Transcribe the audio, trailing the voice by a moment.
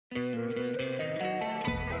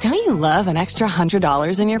Don't you love an extra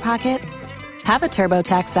 $100 in your pocket? Have a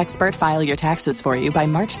TurboTax expert file your taxes for you by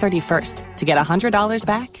March 31st to get $100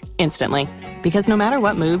 back instantly. Because no matter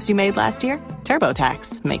what moves you made last year,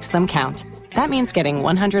 TurboTax makes them count. That means getting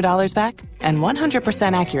 $100 back and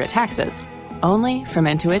 100% accurate taxes, only from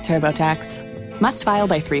Intuit TurboTax. Must file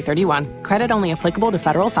by 3/31. Credit only applicable to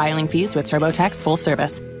federal filing fees with TurboTax full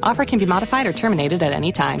service. Offer can be modified or terminated at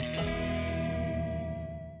any time.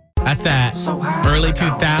 That's that early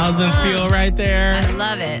 2000s feel right there. I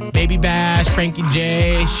love it. Baby Bash, Frankie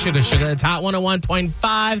J, Sugar. It's Hot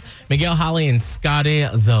 101.5. Miguel, Holly, and Scotty,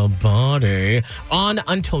 the body. On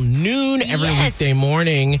until noon every weekday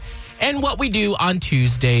morning. And what we do on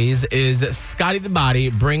Tuesdays is Scotty the Body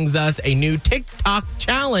brings us a new TikTok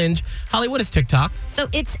challenge. Holly, what is TikTok? So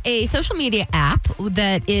it's a social media app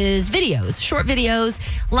that is videos, short videos,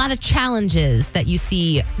 a lot of challenges that you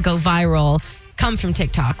see go viral come from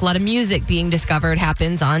TikTok. A lot of music being discovered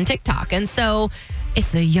happens on TikTok. And so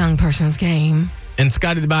it's a young person's game. And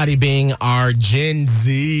Scotty the Body being our Gen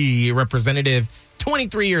Z representative,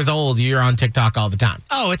 23 years old, you're on TikTok all the time.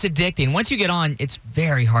 Oh, it's addicting. Once you get on, it's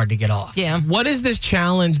very hard to get off. Yeah. What is this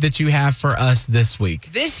challenge that you have for us this week?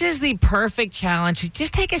 This is the perfect challenge.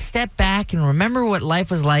 Just take a step back and remember what life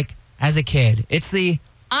was like as a kid. It's the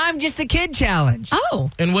I'm just a kid challenge. Oh.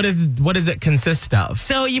 And what does it consist of?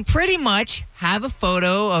 So you pretty much have a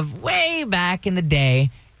photo of way back in the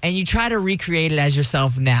day, and you try to recreate it as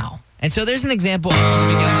yourself now. And so there's an example of when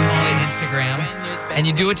we go on Holly and Instagram, and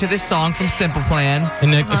you do it to this song from Simple Plan.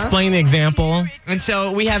 And explain the example. And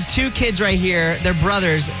so we have two kids right here. They're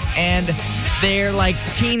brothers, and they're like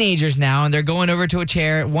teenagers now, and they're going over to a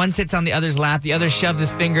chair. One sits on the other's lap. The other shoves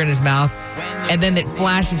his finger in his mouth. And then it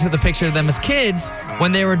flashes to the picture of them as kids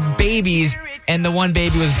when they were babies, and the one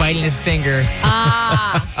baby was biting his finger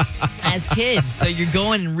as kids. So you're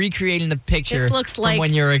going and recreating the picture This looks from like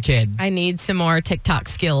when you were a kid. I need some more TikTok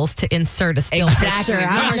skills to insert a still Exactly. picture.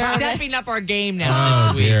 We're nervous. stepping up our game now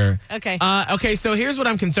this week. Dear. Okay. Okay, so here's what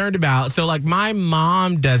I'm concerned about. So, like, my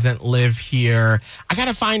mom doesn't live here. I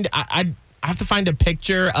gotta find. I have to find a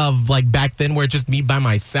picture of like back then where it's just me by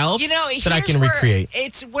myself. You know, that I can recreate.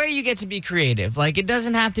 It's where you get to be creative. Like, it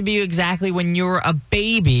doesn't have to be exactly when you're a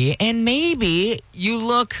baby, and maybe you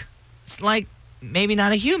look like maybe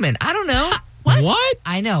not a human. I don't know. What?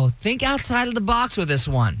 I know. Think outside of the box with this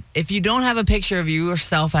one. If you don't have a picture of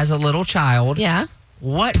yourself as a little child, Yeah.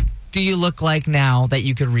 what do you look like now that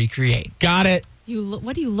you could recreate? Got it.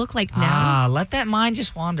 What do you look like now? Let that mind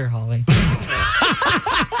just wander, Holly.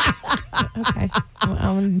 Okay.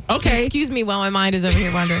 Okay. Excuse me while my mind is over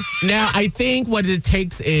here wandering. Now, I think what it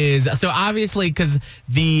takes is, so obviously, because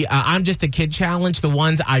the I'm Just a Kid challenge, the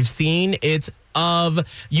ones I've seen, it's of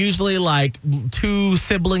usually like two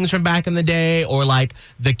siblings from back in the day, or like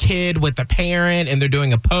the kid with the parent and they're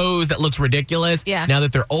doing a pose that looks ridiculous now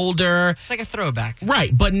that they're older. It's like a throwback.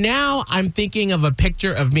 Right. But now I'm thinking of a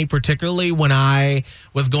picture of me, particularly when I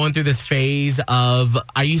was going through this phase of,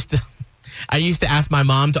 I used to ask my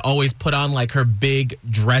mom to always put on like her big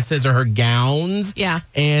dresses or her gowns. Yeah.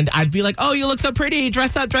 And I'd be like, oh, you look so pretty.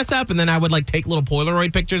 Dress up, dress up. And then I would like take little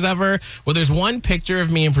Polaroid pictures of her. Well, there's one picture of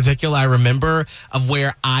me in particular I remember of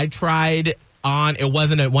where I tried on, it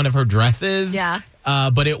wasn't one of her dresses. Yeah.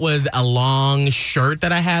 But it was a long shirt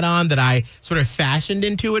that I had on that I sort of fashioned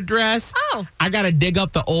into a dress. Oh. I got to dig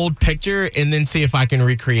up the old picture and then see if I can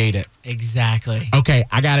recreate it. Exactly. Okay,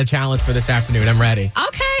 I got a challenge for this afternoon. I'm ready.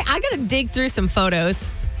 Okay, I got to dig through some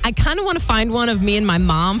photos. I kind of want to find one of me and my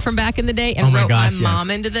mom from back in the day and rope my mom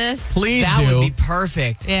into this. Please that do. would be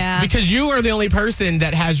perfect. Yeah. Because you are the only person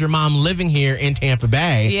that has your mom living here in Tampa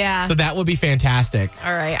Bay. Yeah. So that would be fantastic.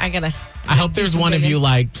 All right, I hope there's one of you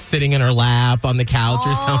like sitting in her lap on the couch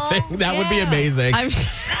or something. That would be amazing.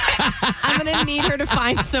 I'm going to need her to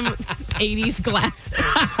find some 80s glasses.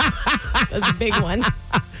 Those big ones.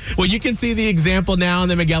 Well, you can see the example now on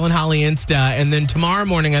the Miguel and Holly Insta. And then tomorrow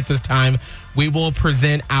morning at this time, we will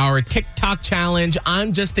present our TikTok challenge,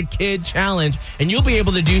 I'm Just a Kid challenge. And you'll be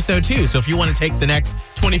able to do so too. So if you want to take the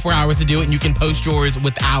next 24 hours to do it, and you can post yours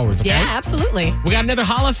with ours, okay? Yeah, absolutely. We got another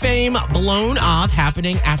Hall of Fame blown off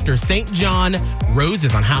happening after St. John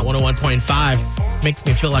Roses on Hot 101.5. Makes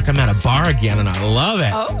me feel like I'm at a bar again, and I love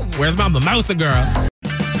it. Oh. Where's my mimosa girl?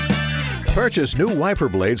 Purchase new wiper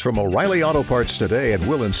blades from O'Reilly Auto Parts today and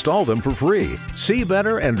we'll install them for free. See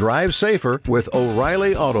better and drive safer with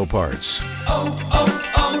O'Reilly Auto Parts. Oh,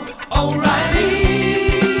 oh, oh, O'Reilly